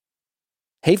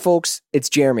Hey folks, it's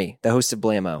Jeremy, the host of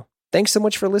Blammo. Thanks so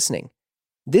much for listening.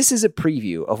 This is a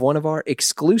preview of one of our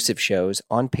exclusive shows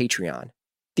on Patreon.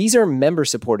 These are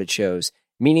member-supported shows,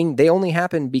 meaning they only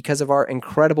happen because of our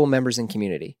incredible members and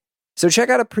community. So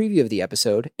check out a preview of the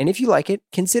episode, and if you like it,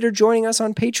 consider joining us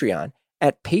on Patreon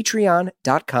at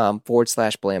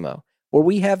patreon.com/Blammo, where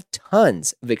we have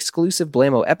tons of exclusive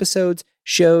Blammo episodes,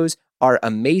 shows, our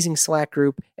amazing Slack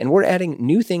group, and we're adding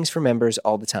new things for members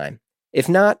all the time. If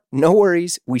not, no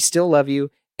worries, we still love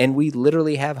you, and we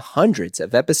literally have hundreds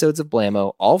of episodes of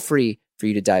Blammo all free for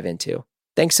you to dive into.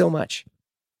 Thanks so much.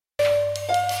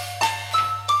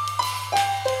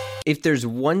 If there's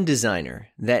one designer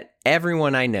that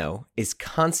everyone I know is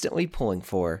constantly pulling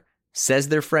for, says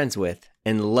they're friends with,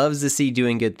 and loves to see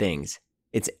doing good things,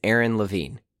 it's Aaron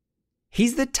Levine.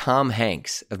 He's the Tom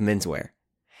Hanks of menswear.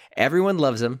 Everyone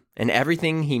loves him, and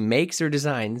everything he makes or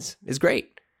designs is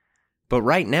great. But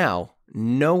right now,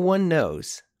 no one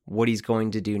knows what he's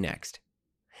going to do next.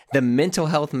 The mental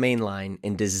health mainline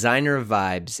and designer of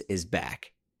vibes is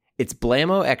back. It's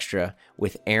Blammo Extra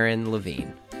with Aaron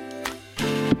Levine.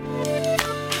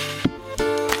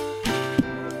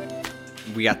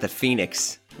 We got the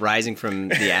phoenix rising from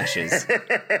the ashes.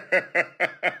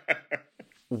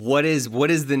 What is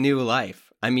the new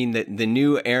life? I mean, the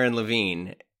new Aaron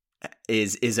Levine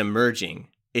is emerging.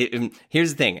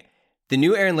 Here's the thing. The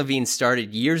new Aaron Levine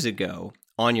started years ago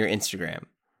on your Instagram,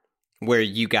 where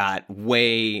you got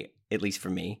way, at least for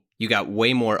me, you got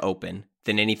way more open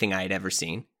than anything I had ever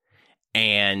seen.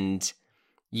 And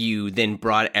you then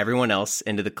brought everyone else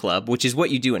into the club, which is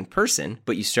what you do in person,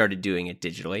 but you started doing it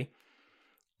digitally.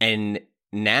 And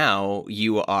now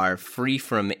you are free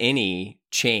from any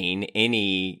chain,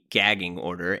 any gagging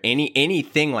order,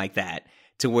 anything like that,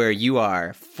 to where you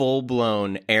are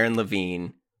full-blown Aaron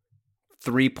Levine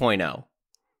 3.0,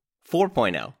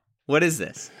 4.0. What is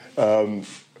this?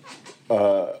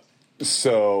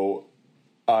 So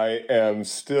I am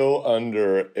still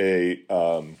under a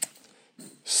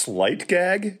slight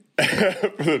gag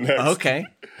for the next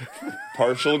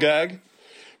partial gag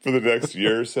for the next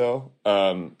year or so.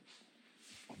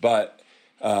 But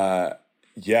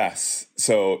yes,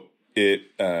 so it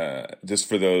just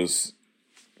for those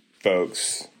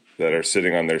folks that are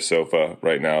sitting on their sofa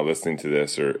right now listening to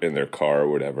this or in their car or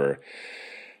whatever,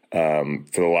 for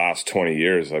the last 20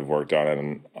 years I've worked not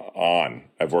on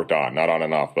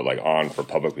and off, but like on for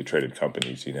publicly traded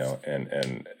companies, you know,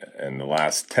 and the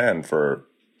last 10 for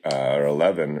or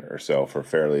 11 or so for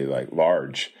fairly like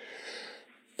large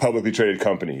publicly traded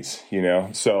companies, you know.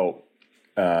 So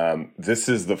this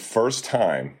is the first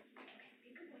time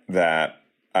that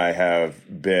I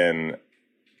have been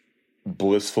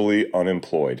blissfully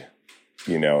unemployed,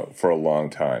 you know, for a long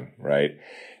time, right?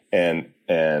 And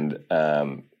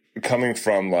coming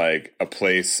from like a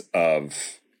place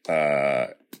of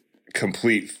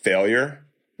complete failure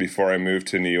before I moved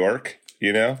to New York,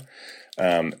 you know,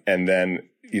 and then,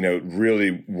 you know,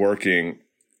 really working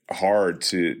hard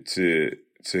to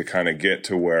kind of get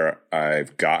to where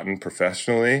I've gotten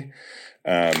professionally.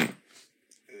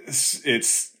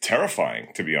 It's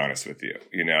terrifying, to be honest with you.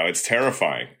 You know, it's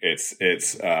terrifying. It's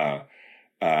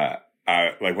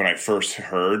like when I first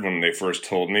heard, when they first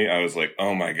told me, I was like,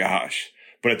 oh my gosh.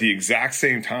 But at the exact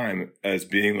same time as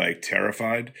being like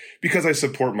terrified, because I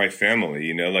support my family,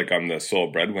 you know, like I'm the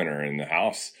sole breadwinner in the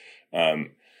house.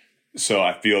 So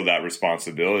I feel that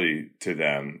responsibility to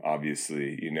them,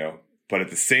 obviously, you know. But at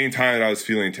the same time that I was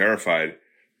feeling terrified,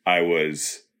 I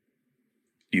was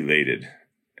elated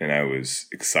and I was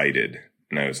excited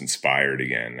and I was inspired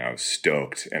again. I was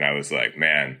stoked and I was like,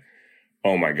 man,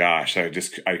 oh my gosh, I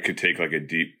could take like a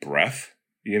deep breath,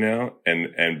 you know,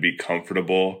 and be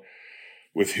comfortable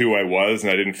with who I was.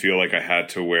 And I didn't feel like I had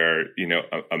to wear, you know,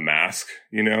 a mask,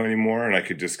 you know, anymore. And I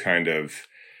could just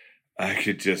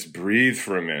breathe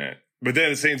for a minute. But then at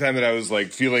the same time that I was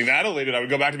like feeling that elated, I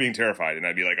would go back to being terrified and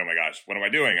I'd be like, oh my gosh, what am I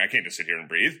doing? I can't just sit here and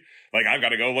breathe. Like I've got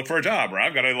to go look for a job, or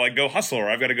I've got to like go hustle, or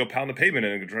I've got to go pound the pavement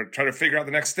and try to figure out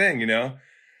the next thing, you know?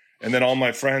 And then all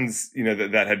my friends, you know,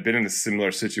 that had been in a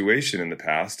similar situation in the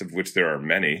past, of which there are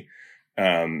many,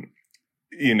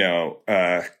 you know,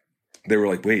 they were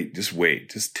like, wait,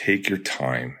 just take your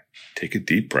time, take a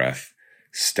deep breath,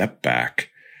 step back,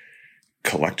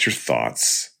 collect your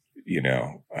thoughts, you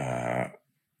know,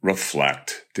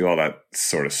 reflect, do all that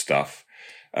sort of stuff.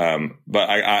 But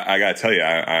I gotta tell you,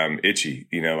 I'm itchy,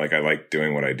 you know, like I like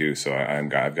doing what I do. So I've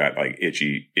got like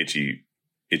itchy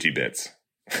bits,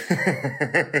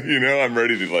 you know, I'm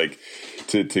ready to like,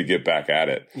 to get back at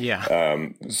it. Yeah.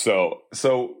 So,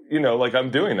 you know, like I'm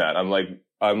doing that. I'm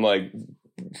like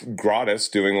gratis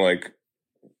doing like,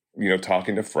 you know,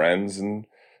 talking to friends and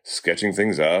sketching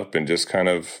things up and just kind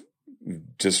of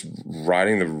just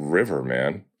riding the river,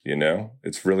 man. You know,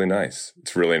 it's really nice.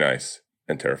 It's really nice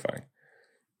and terrifying.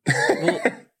 Well,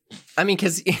 I mean,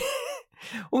 because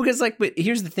like, but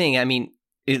here's the thing. I mean,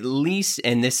 at least,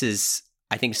 and this is,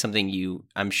 I think, something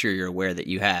I'm sure you're aware that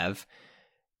you have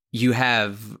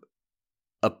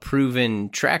a proven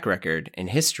track record and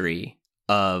history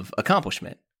of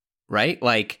accomplishment, right?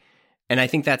 Like, and I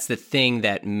think that's the thing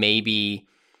that maybe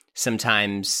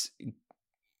sometimes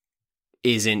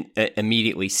isn't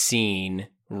immediately seen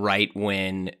right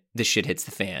when the shit hits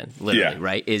the fan, literally,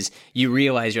 right? Is you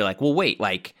realize you're like, well, wait,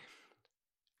 like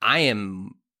I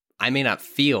may not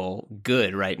feel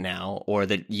good right now, or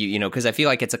that you know, because I feel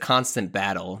like it's a constant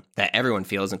battle that everyone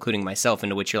feels, including myself,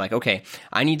 into which you're like, okay,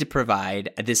 I need to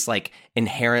provide this like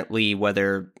inherently,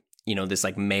 whether, you know, this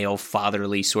like male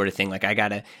fatherly sort of thing. Like I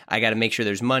gotta make sure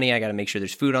there's money. I gotta make sure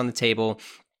there's food on the table.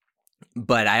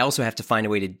 But I also have to find a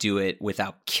way to do it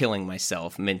without killing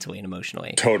myself mentally and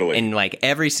emotionally. Totally. And like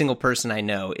every single person I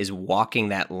know is walking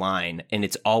that line, and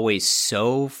it's always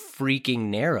so freaking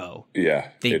narrow. Yeah.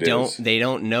 They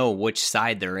don't know which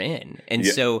side they're in. And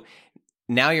so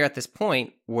now you're at this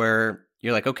point where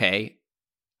you're like, okay,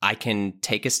 I can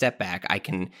take a step back. I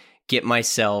can get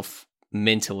myself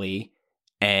mentally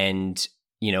and,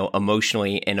 you know,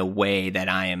 emotionally in a way that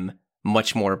I am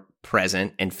much more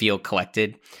present and feel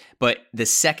collected. But the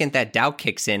second that doubt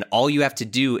kicks in, all you have to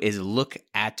do is look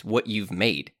at what you've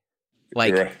made.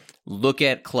 Like, look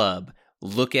at Club,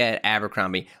 look at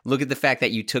Abercrombie, look at the fact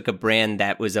that you took a brand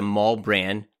that was a mall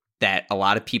brand that a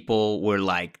lot of people were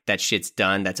like, that shit's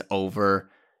done, that's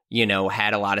over, you know,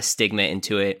 had a lot of stigma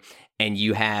into it. And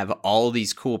you have all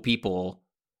these cool people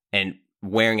and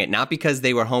wearing it, not because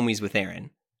they were homies with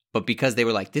Aaron, but because they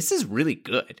were like, this is really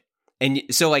good. And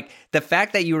so like the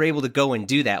fact that you were able to go and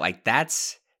do that, like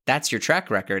that's your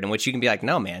track record in which you can be like,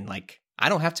 no, man, like I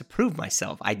don't have to prove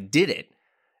myself. I did it.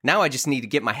 Now I just need to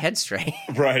get my head straight.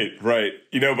 Right.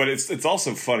 You know, but it's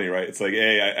also funny, right? It's like,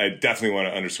 I definitely want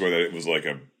to underscore that it was like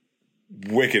a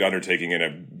wicked undertaking and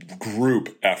a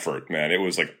group effort, man. It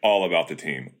was like all about the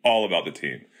team.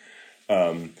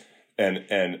 And when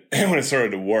it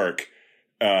started to work,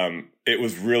 it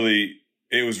was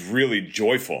really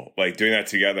joyful, like doing that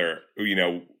together, you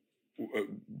know,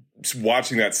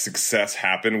 watching that success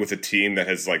happen with a team that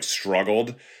has like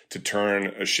struggled to turn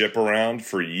a ship around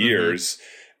for years.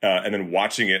 And then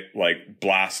watching it like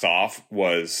blast off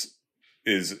was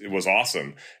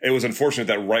awesome. It was unfortunate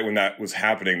that right when that was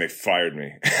happening, they fired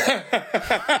me.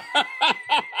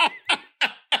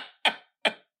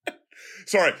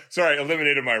 Sorry.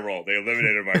 Eliminated my role. They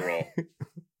eliminated my role.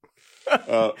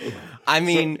 I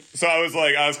mean, so I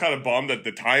was kind of bummed at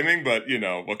the timing, but you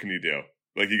know, what can you do?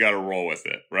 Like, you got to roll with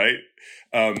it. Right.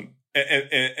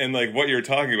 And like what you're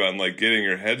talking about and like getting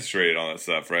your head straight on that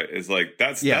stuff, right? Is like,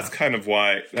 that's kind of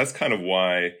why,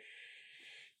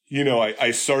 you know,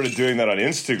 I started doing that on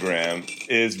Instagram.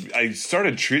 Is I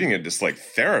started treating it just like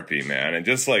therapy, man, and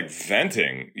just like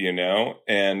venting, you know,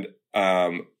 and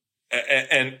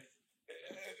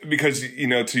because, you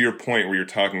know, to your point where you're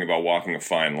talking about walking a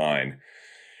fine line,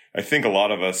 I think a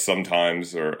lot of us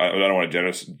sometimes, or I don't want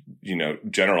to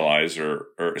generalize or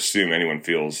assume anyone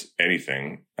feels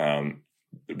anything.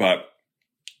 But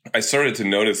I started to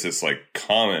notice this like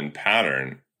common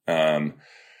pattern,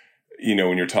 you know,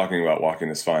 when you're talking about walking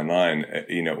this fine line,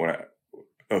 you know,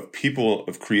 of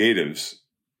creatives,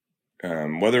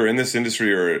 whether in this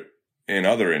industry or in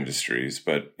other industries,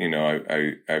 but, you know,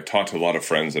 I've talked to a lot of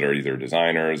friends that are either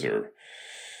designers or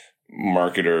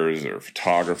marketers or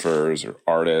photographers or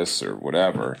artists or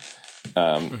whatever.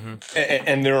 And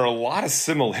there are a lot of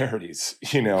similarities,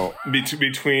 you know,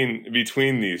 between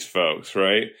these folks,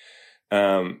 right?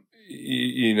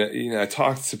 You know, I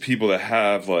talk to people that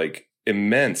have like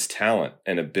immense talent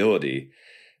and ability,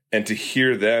 and to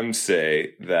hear them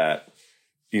say that,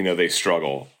 you know, they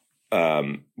struggle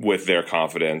with their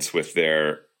confidence, with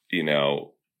their, you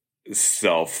know,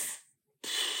 self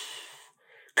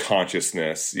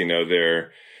consciousness, you know,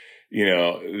 their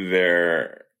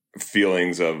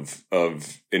feelings of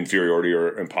inferiority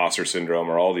or imposter syndrome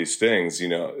or all these things, you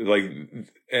know, like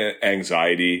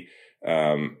anxiety,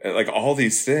 like all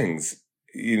these things,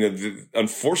 you know,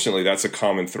 unfortunately that's a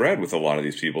common thread with a lot of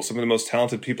these people. Some of the most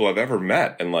talented people I've ever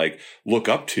met and like look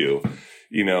up to,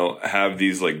 you know, have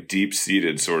these like deep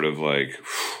seated sort of like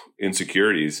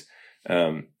insecurities.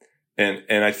 And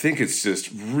I think it's just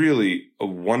really a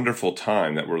wonderful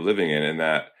time that we're living in, and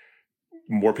that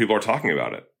more people are talking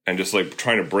about it and just like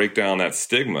trying to break down that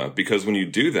stigma, because when you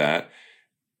do that,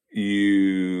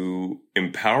 you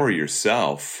empower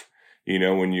yourself, You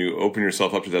know, when you open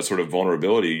yourself up to that sort of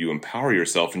vulnerability, you empower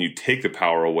yourself and you take the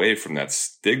power away from that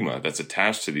stigma that's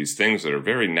attached to these things that are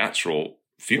very natural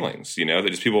feelings, you know, that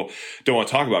just people don't want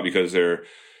to talk about because they're,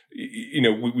 you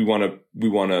know, we want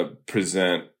to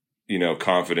present, you know,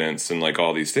 confidence and like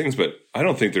all these things, but I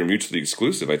don't think they're mutually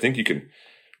exclusive. I think you can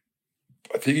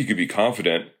be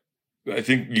confident. I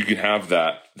think you can have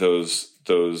the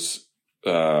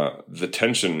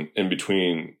tension in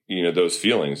between, you know, those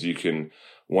feelings. You can,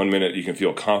 one minute you can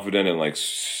feel confident and like,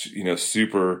 you know,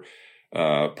 super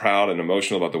proud and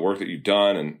emotional about the work that you've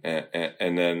done.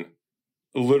 And then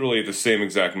literally at the same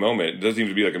exact moment, it doesn't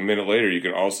even be like a minute later, you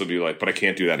can also be like, but I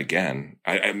can't do that again.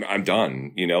 I'm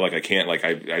done. You know, like I can't, like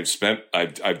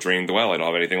I've drained the well. I don't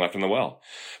have anything left in the well.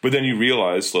 But then you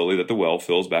realize slowly that the well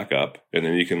fills back up and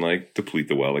then you can like deplete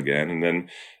the well again. And then,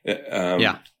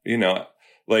 you know,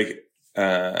 like,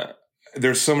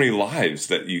 there's so many lives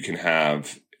that you can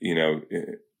have, you know,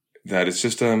 that it's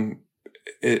just,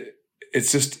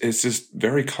 it's just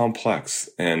very complex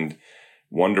and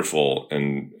wonderful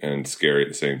and scary at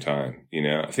the same time. You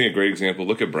know, I think a great example,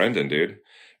 look at Brendan, dude.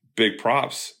 Big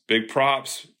props, big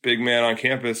man on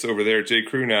campus over there at J.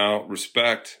 Crew now.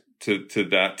 Respect to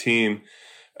that team.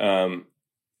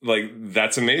 Like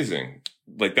that's amazing.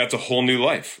 Like that's a whole new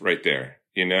life right there.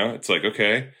 You know, it's like,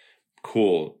 okay,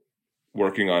 cool.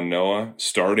 Working on Noah,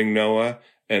 starting Noah,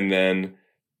 and then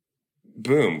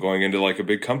boom, going into like a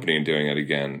big company and doing it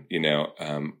again, you know,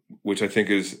 which I think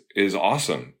is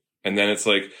awesome. And then it's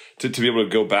like to be able to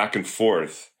go back and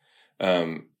forth.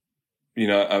 You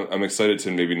know, I'm excited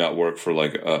to maybe not work for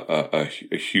like a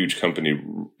huge company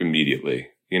immediately,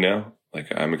 you know, like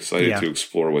I'm excited to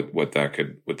explore what that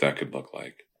could look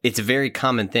like. It's a very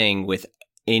common thing with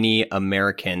any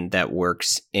American that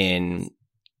works in,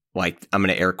 like, I'm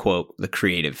going to air quote, the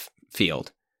creative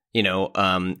field. You know,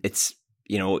 it's,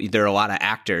 you know, there are a lot of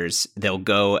actors, they'll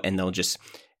go and they'll just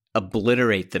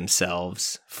obliterate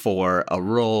themselves for a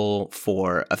role,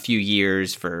 for a few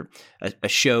years, for a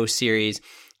show series.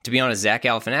 To be honest, Zach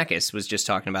Galifianakis was just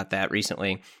talking about that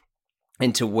recently,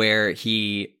 and to where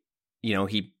he, you know,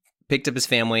 he picked up his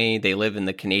family, they live in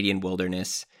the Canadian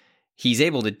wilderness. He's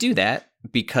able to do that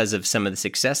because of some of the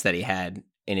success that he had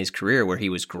in his career where he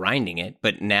was grinding it.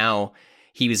 But now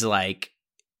he was like,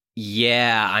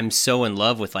 yeah, I'm so in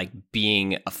love with like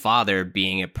being a father,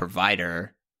 being a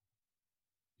provider.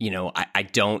 You know, I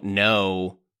don't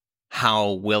know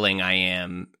how willing I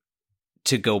am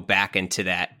to go back into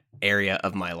that area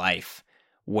of my life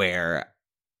where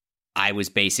I was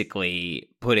basically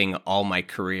putting all my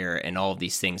career and all of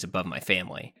these things above my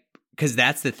family. Because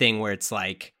that's the thing where it's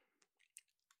like,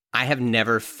 I have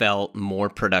never felt more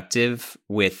productive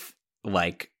with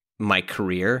like my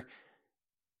career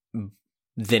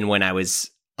than when I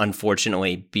was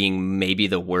unfortunately being maybe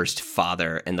the worst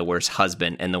father and the worst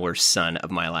husband and the worst son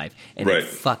of my life. And it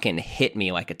fucking hit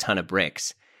me like a ton of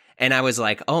bricks. And I was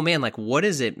like, oh man, like what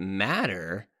does it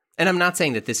matter? And I'm not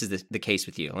saying that this is the case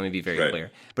with you. Let me be very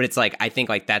clear. But it's like, I think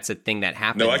like that's a thing that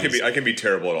happens. No, I can be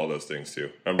terrible at all those things too.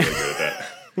 I'm really good at that.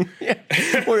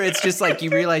 Yeah. Where it's just like you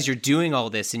realize you're doing all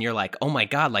this and you're like, oh my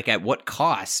God, like at what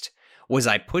cost was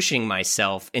I pushing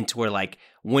myself into where like,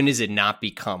 when does it not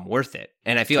become worth it?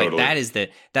 And I feel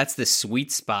like that's the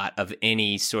sweet spot of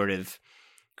any sort of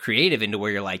creative, into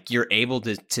where you're like, you're able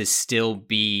to still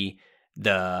be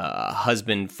the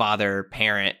husband, father,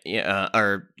 parent,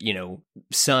 or, you know,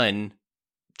 son,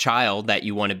 child that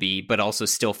you want to be, but also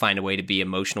still find a way to be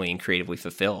emotionally and creatively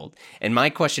fulfilled. And my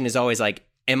question is always like,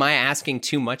 am I asking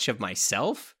too much of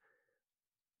myself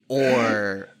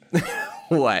or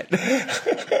what?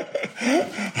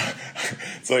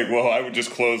 It's like, well, I would just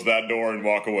close that door and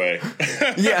walk away.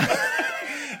 Yeah.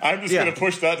 I'm just going to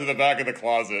push that to the back of the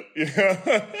closet. You know?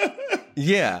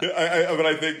 Yeah. But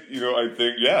I think,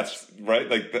 yes, right?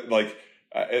 Like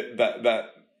that.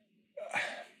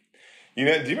 You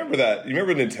know, do you remember that? You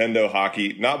remember Nintendo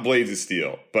hockey? Not Blades of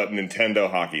Steel, but Nintendo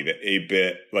hockey, the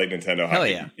 8-bit like Nintendo hockey. Hell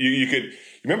yeah. You could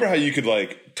remember how you could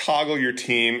like toggle your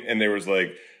team, and there was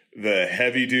like the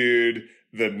heavy dude,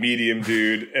 the medium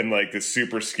dude, and like the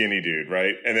super skinny dude,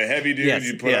 right? And the heavy dude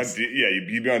you'd put on,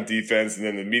 you'd be on defense, and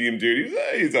then the medium dude,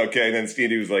 he's okay, and then skinny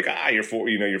dude was like, you're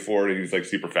forward, and he was like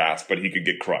super fast, but he could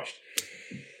get crushed.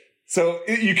 So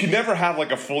you can never have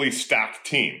like a fully stacked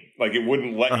team. Like it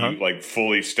wouldn't let you like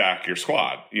fully stack your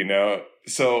squad, you know?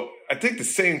 So I think the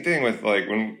same thing with like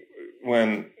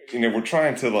when you know, we're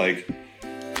trying to like.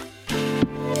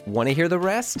 Want to hear the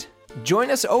rest?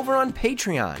 Join us over on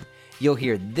Patreon. You'll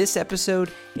hear this episode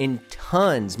and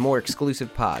tons more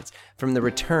exclusive pods, from the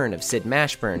return of Sid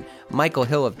Mashburn, Michael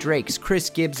Hill of Drake's, Chris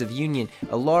Gibbs of Union,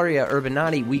 Ilaria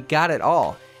Urbanati. We got it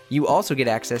all. You also get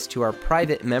access to our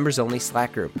private members-only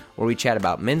Slack group, where we chat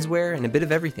about menswear and a bit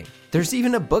of everything. There's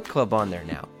even a book club on there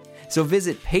now. So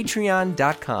visit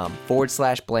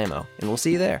patreon.com/Blamo, and we'll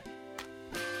see you there.